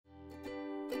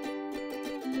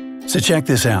So check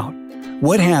this out.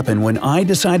 What happened when I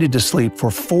decided to sleep for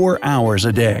 4 hours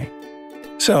a day?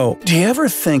 So, do you ever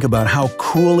think about how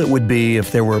cool it would be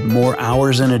if there were more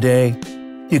hours in a day?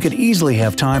 You could easily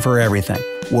have time for everything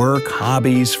 – work,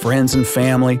 hobbies, friends and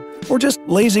family, or just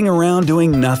lazing around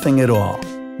doing nothing at all.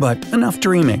 But enough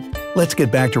dreaming. Let's get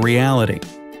back to reality.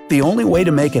 The only way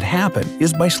to make it happen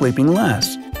is by sleeping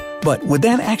less. But would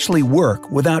that actually work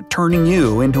without turning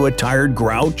you into a tired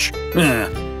grouch?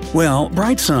 Well,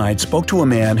 Brightside spoke to a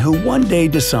man who one day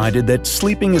decided that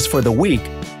sleeping is for the weak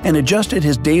and adjusted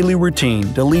his daily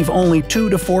routine to leave only 2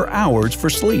 to 4 hours for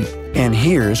sleep. And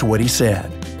here's what he said.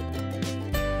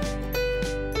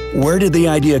 Where did the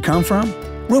idea come from?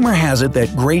 Rumor has it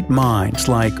that great minds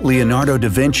like Leonardo da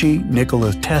Vinci,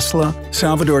 Nikola Tesla,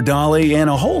 Salvador Dali, and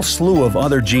a whole slew of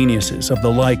other geniuses of the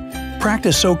like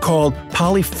practice so-called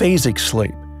polyphasic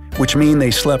sleep, which mean they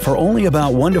slept for only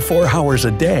about 1 to 4 hours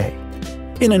a day.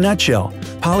 In a nutshell,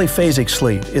 polyphasic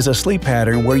sleep is a sleep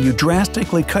pattern where you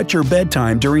drastically cut your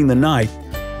bedtime during the night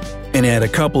and add a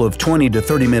couple of 20 to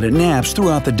 30-minute naps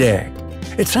throughout the day.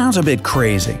 It sounds a bit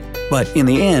crazy, but in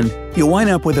the end, you wind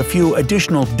up with a few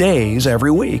additional days every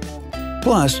week.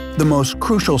 Plus, the most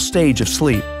crucial stage of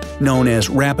sleep, known as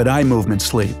rapid eye movement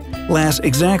sleep, lasts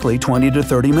exactly 20 to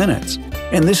 30 minutes,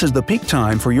 and this is the peak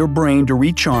time for your brain to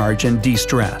recharge and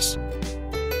de-stress.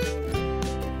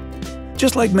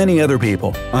 Just like many other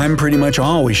people, I'm pretty much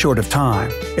always short of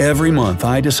time. Every month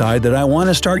I decide that I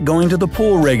want to start going to the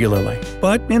pool regularly,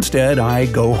 but instead I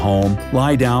go home,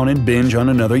 lie down and binge on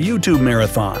another YouTube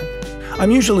marathon. I'm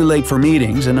usually late for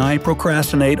meetings and I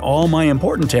procrastinate all my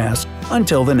important tasks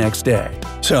until the next day.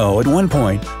 So at one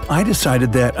point, I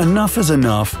decided that enough is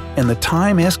enough and the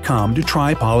time has come to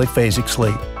try polyphasic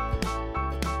sleep.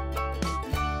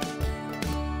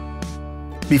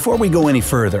 Before we go any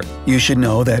further, you should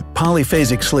know that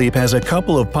polyphasic sleep has a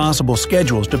couple of possible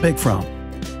schedules to pick from.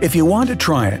 If you want to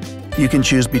try it, you can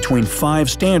choose between 5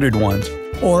 standard ones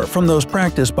or from those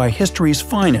practiced by history's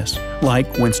finest,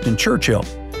 like Winston Churchill,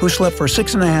 who slept for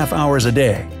 6.5 hours a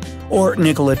day, or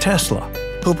Nikola Tesla,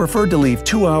 who preferred to leave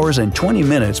 2 hours and 20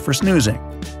 minutes for snoozing.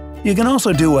 You can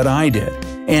also do what I did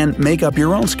and make up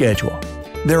your own schedule.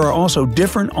 There are also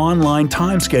different online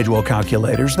time schedule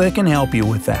calculators that can help you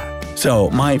with that.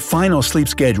 So, my final sleep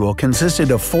schedule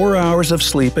consisted of 4 hours of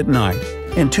sleep at night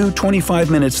and 2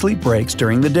 25-minute sleep breaks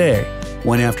during the day,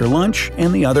 one after lunch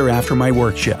and the other after my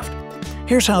work shift.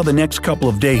 Here's how the next couple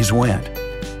of days went.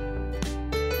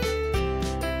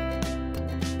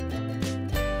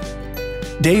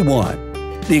 Day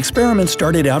 1. The experiment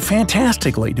started out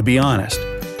fantastically, to be honest.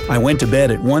 I went to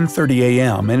bed at 1:30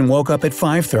 a.m. and woke up at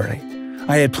 5:30.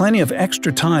 I had plenty of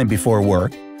extra time before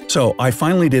work, so I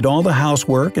finally did all the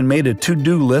housework and made a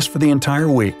to-do list for the entire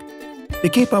week. To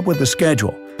keep up with the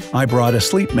schedule, I brought a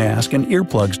sleep mask and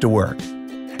earplugs to work.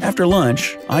 After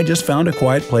lunch, I just found a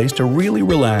quiet place to really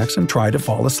relax and try to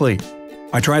fall asleep.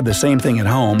 I tried the same thing at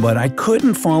home, but I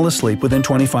couldn't fall asleep within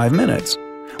 25 minutes.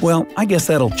 Well, I guess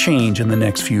that'll change in the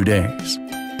next few days.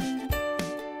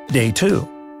 Day 2.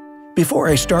 Before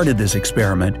I started this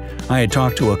experiment, I had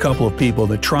talked to a couple of people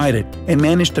that tried it and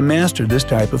managed to master this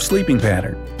type of sleeping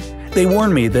pattern. They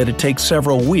warned me that it takes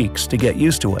several weeks to get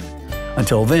used to it.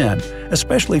 Until then,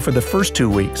 especially for the first 2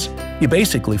 weeks, you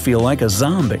basically feel like a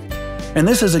zombie. And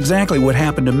this is exactly what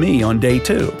happened to me on day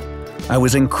 2. I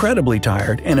was incredibly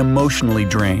tired and emotionally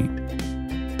drained.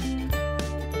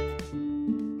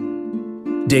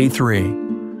 Day 3.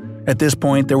 At this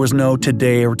point, there was no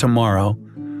today or tomorrow.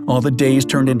 All the days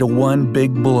turned into one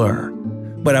big blur.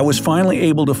 But I was finally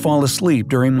able to fall asleep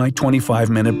during my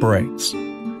 25-minute breaks.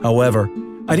 However,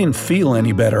 I didn't feel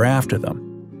any better after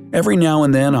them. Every now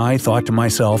and then I thought to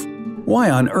myself, why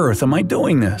on earth am I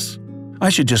doing this? I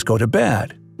should just go to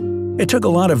bed. It took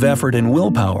a lot of effort and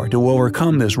willpower to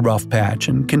overcome this rough patch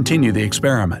and continue the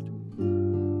experiment.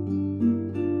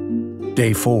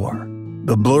 Day 4.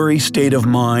 The blurry state of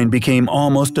mind became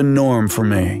almost a norm for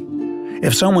me.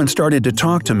 If someone started to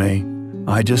talk to me,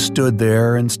 I just stood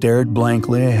there and stared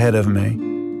blankly ahead of me.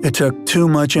 It took too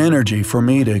much energy for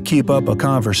me to keep up a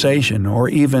conversation or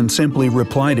even simply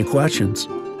reply to questions.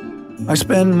 I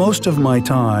spend most of my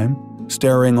time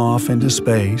staring off into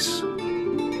space.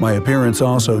 My appearance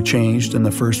also changed in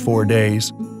the first 4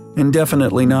 days, and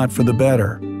definitely not for the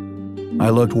better. I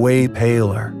looked way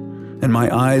paler, and my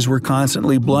eyes were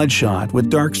constantly bloodshot with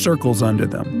dark circles under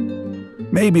them.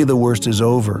 Maybe the worst is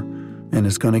over, and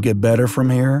it's going to get better from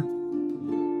here.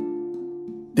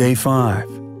 Day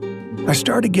 5. I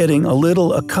started getting a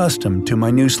little accustomed to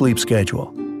my new sleep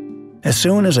schedule. As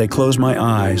soon as I closed my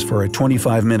eyes for a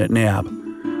 25-minute nap,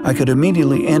 I could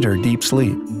immediately enter deep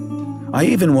sleep. I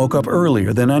even woke up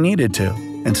earlier than I needed to,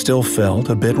 and still felt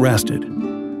a bit rested.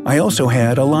 I also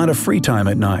had a lot of free time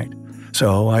at night,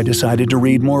 so I decided to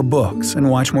read more books and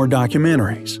watch more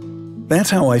documentaries. That's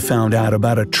how I found out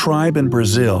about a tribe in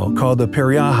Brazil called the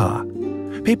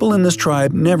Piraha. People in this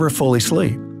tribe never fully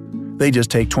sleep. They just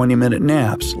take 20-minute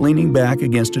naps, leaning back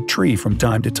against a tree from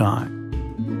time to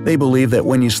time. They believe that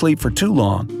when you sleep for too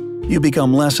long, you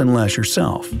become less and less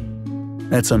yourself.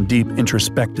 That's some deep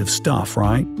introspective stuff,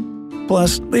 right?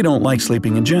 Plus, they don't like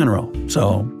sleeping in general,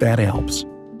 so that helps.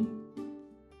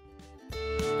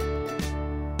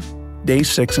 Days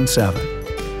 6 and 7.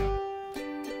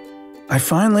 I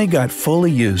finally got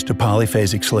fully used to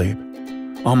polyphasic sleep.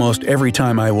 Almost every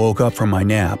time I woke up from my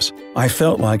naps, I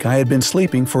felt like I had been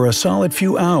sleeping for a solid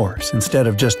few hours instead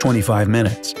of just 25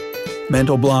 minutes.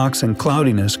 Mental blocks and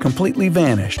cloudiness completely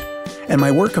vanished, and my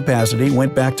work capacity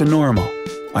went back to normal.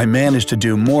 I managed to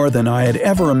do more than I had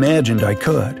ever imagined I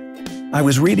could. I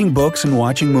was reading books and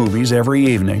watching movies every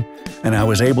evening, and I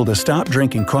was able to stop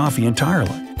drinking coffee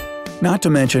entirely. Not to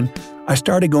mention, I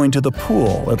started going to the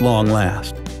pool at long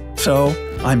last. So,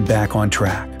 I'm back on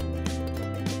track.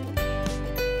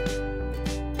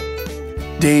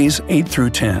 Days 8 through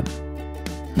 10.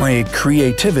 My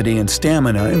creativity and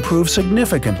stamina improved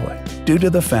significantly due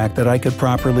to the fact that I could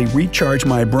properly recharge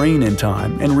my brain in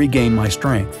time and regain my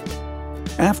strength.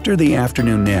 After the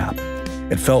afternoon nap,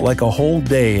 it felt like a whole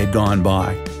day had gone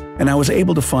by, and I was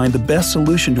able to find the best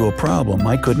solution to a problem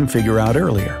I couldn't figure out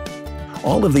earlier.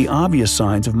 All of the obvious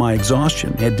signs of my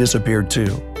exhaustion had disappeared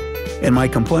too, and my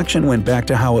complexion went back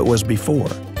to how it was before.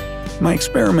 My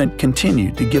experiment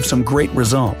continued to give some great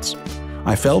results.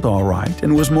 I felt alright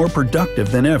and was more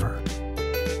productive than ever.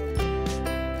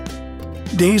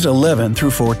 Days 11 through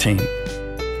 14.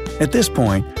 At this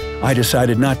point, I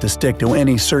decided not to stick to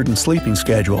any certain sleeping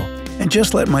schedule and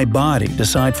just let my body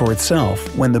decide for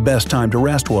itself when the best time to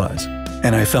rest was,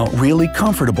 and I felt really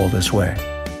comfortable this way.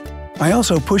 I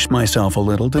also pushed myself a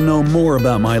little to know more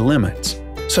about my limits,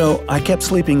 so I kept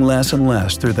sleeping less and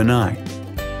less through the night.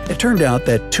 It turned out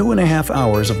that 2.5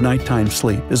 hours of nighttime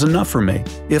sleep is enough for me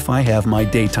if I have my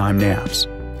daytime naps.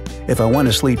 If I want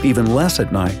to sleep even less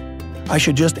at night, I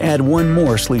should just add one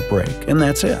more sleep break, and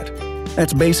that's it.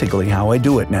 That's basically how I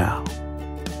do it now.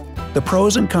 The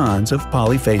pros and cons of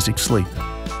polyphasic sleep.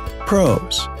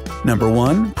 Pros. Number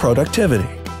 1. Productivity.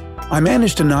 I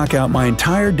managed to knock out my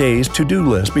entire day's to-do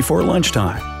list before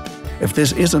lunchtime. If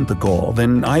this isn't the goal,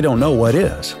 then I don't know what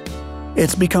is.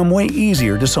 It's become way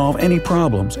easier to solve any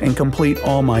problems and complete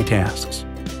all my tasks.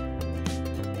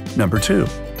 Number 2.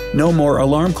 No more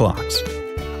alarm clocks.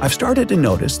 I've started to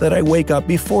notice that I wake up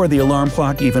before the alarm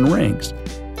clock even rings,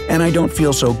 and I don't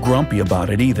feel so grumpy about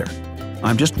it either.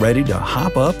 I'm just ready to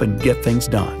hop up and get things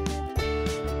done.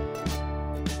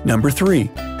 Number 3.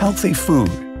 Healthy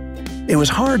food. It was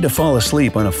hard to fall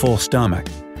asleep on a full stomach,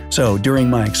 so during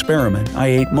my experiment I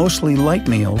ate mostly light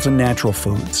meals and natural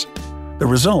foods. The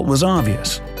result was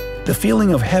obvious. The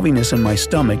feeling of heaviness in my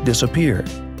stomach disappeared.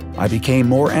 I became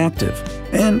more active,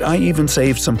 and I even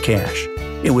saved some cash.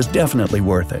 It was definitely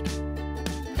worth it.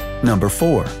 Number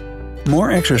 4. More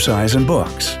exercise and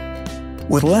books.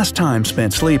 With less time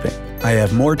spent sleeping, I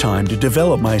have more time to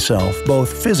develop myself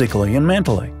both physically and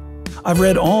mentally. I've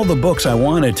read all the books I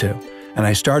wanted to, and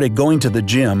I started going to the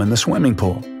gym and the swimming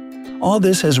pool. All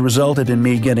this has resulted in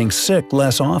me getting sick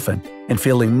less often and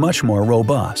feeling much more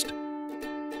robust.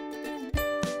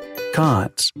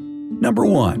 Cons. Number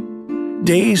 1.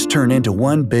 Days turn into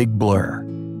one big blur.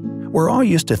 We're all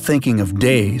used to thinking of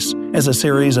days as a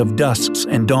series of dusks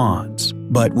and dawns,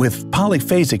 but with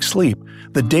polyphasic sleep,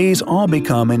 the days all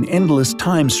become an endless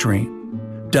time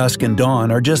stream. Dusk and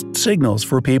dawn are just signals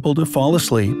for people to fall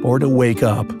asleep or to wake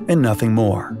up, and nothing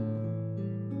more.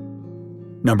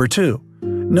 Number 2.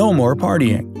 No more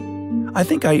partying. I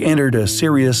think I entered a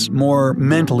serious, more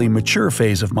mentally mature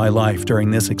phase of my life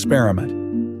during this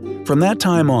experiment. From that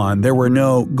time on, there were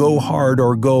no go hard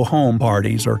or go home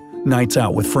parties or nights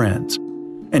out with friends.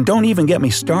 And don't even get me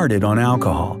started on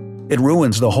alcohol. It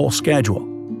ruins the whole schedule.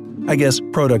 I guess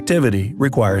productivity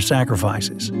requires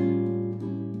sacrifices.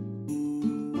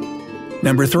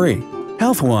 Number 3.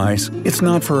 Health-wise, it's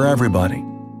not for everybody.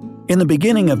 In the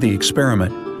beginning of the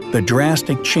experiment, the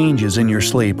drastic changes in your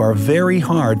sleep are very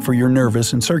hard for your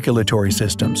nervous and circulatory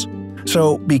systems.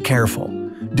 So be careful.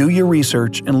 Do your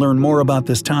research and learn more about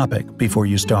this topic before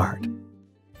you start.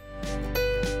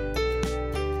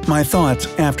 My thoughts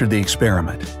after the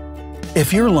experiment.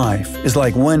 If your life is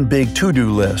like one big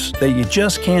to-do list that you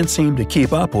just can't seem to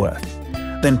keep up with,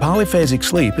 then polyphasic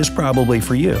sleep is probably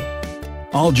for you.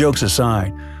 All jokes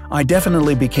aside, I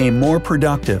definitely became more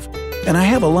productive, and I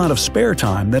have a lot of spare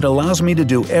time that allows me to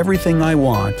do everything I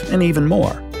want and even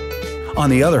more. On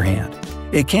the other hand,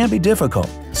 it can be difficult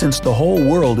since the whole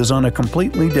world is on a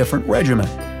completely different regimen.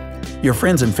 Your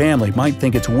friends and family might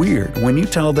think it's weird when you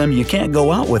tell them you can't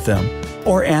go out with them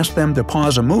or ask them to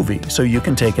pause a movie so you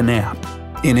can take a nap.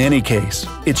 In any case,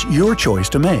 it's your choice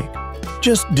to make.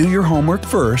 Just do your homework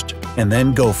first and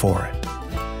then go for it.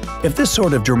 If this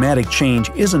sort of dramatic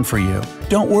change isn't for you,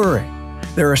 don't worry.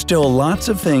 There are still lots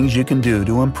of things you can do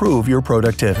to improve your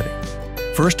productivity.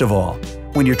 First of all,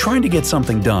 when you're trying to get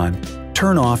something done,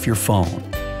 turn off your phone.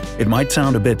 It might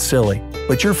sound a bit silly,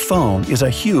 but your phone is a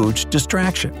huge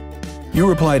distraction. You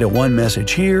reply to one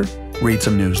message here, read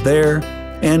some news there,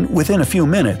 and within a few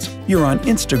minutes, you're on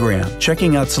Instagram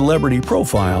checking out celebrity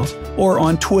profiles or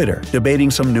on Twitter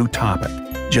debating some new topic.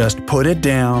 Just put it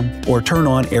down or turn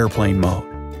on airplane mode.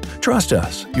 Trust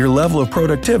us, your level of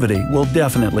productivity will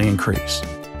definitely increase.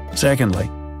 Secondly,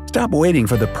 stop waiting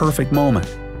for the perfect moment.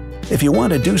 If you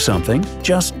want to do something,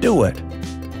 just do it.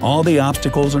 All the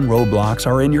obstacles and roadblocks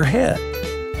are in your head.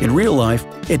 In real life,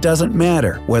 it doesn't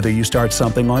matter whether you start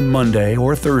something on Monday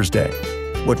or Thursday.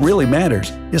 What really matters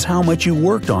is how much you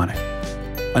worked on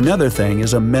it. Another thing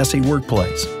is a messy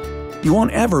workplace. You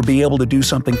won't ever be able to do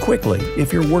something quickly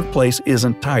if your workplace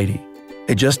isn't tidy.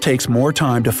 It just takes more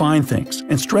time to find things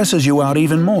and stresses you out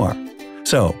even more.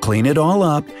 So clean it all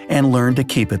up and learn to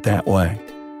keep it that way.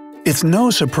 It's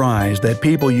no surprise that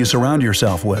people you surround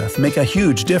yourself with make a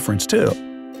huge difference too.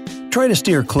 Try to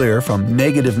steer clear from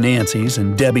negative Nancys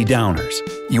and Debbie Downers.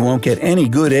 You won't get any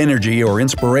good energy or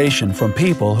inspiration from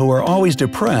people who are always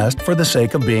depressed for the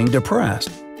sake of being depressed.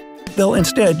 They'll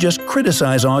instead just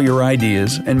criticize all your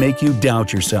ideas and make you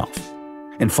doubt yourself.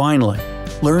 And finally,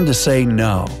 learn to say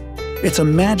no. It's a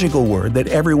magical word that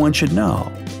everyone should know.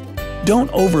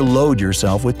 Don't overload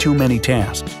yourself with too many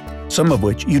tasks, some of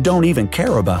which you don't even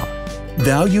care about.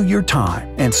 Value your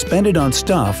time and spend it on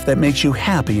stuff that makes you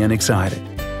happy and excited.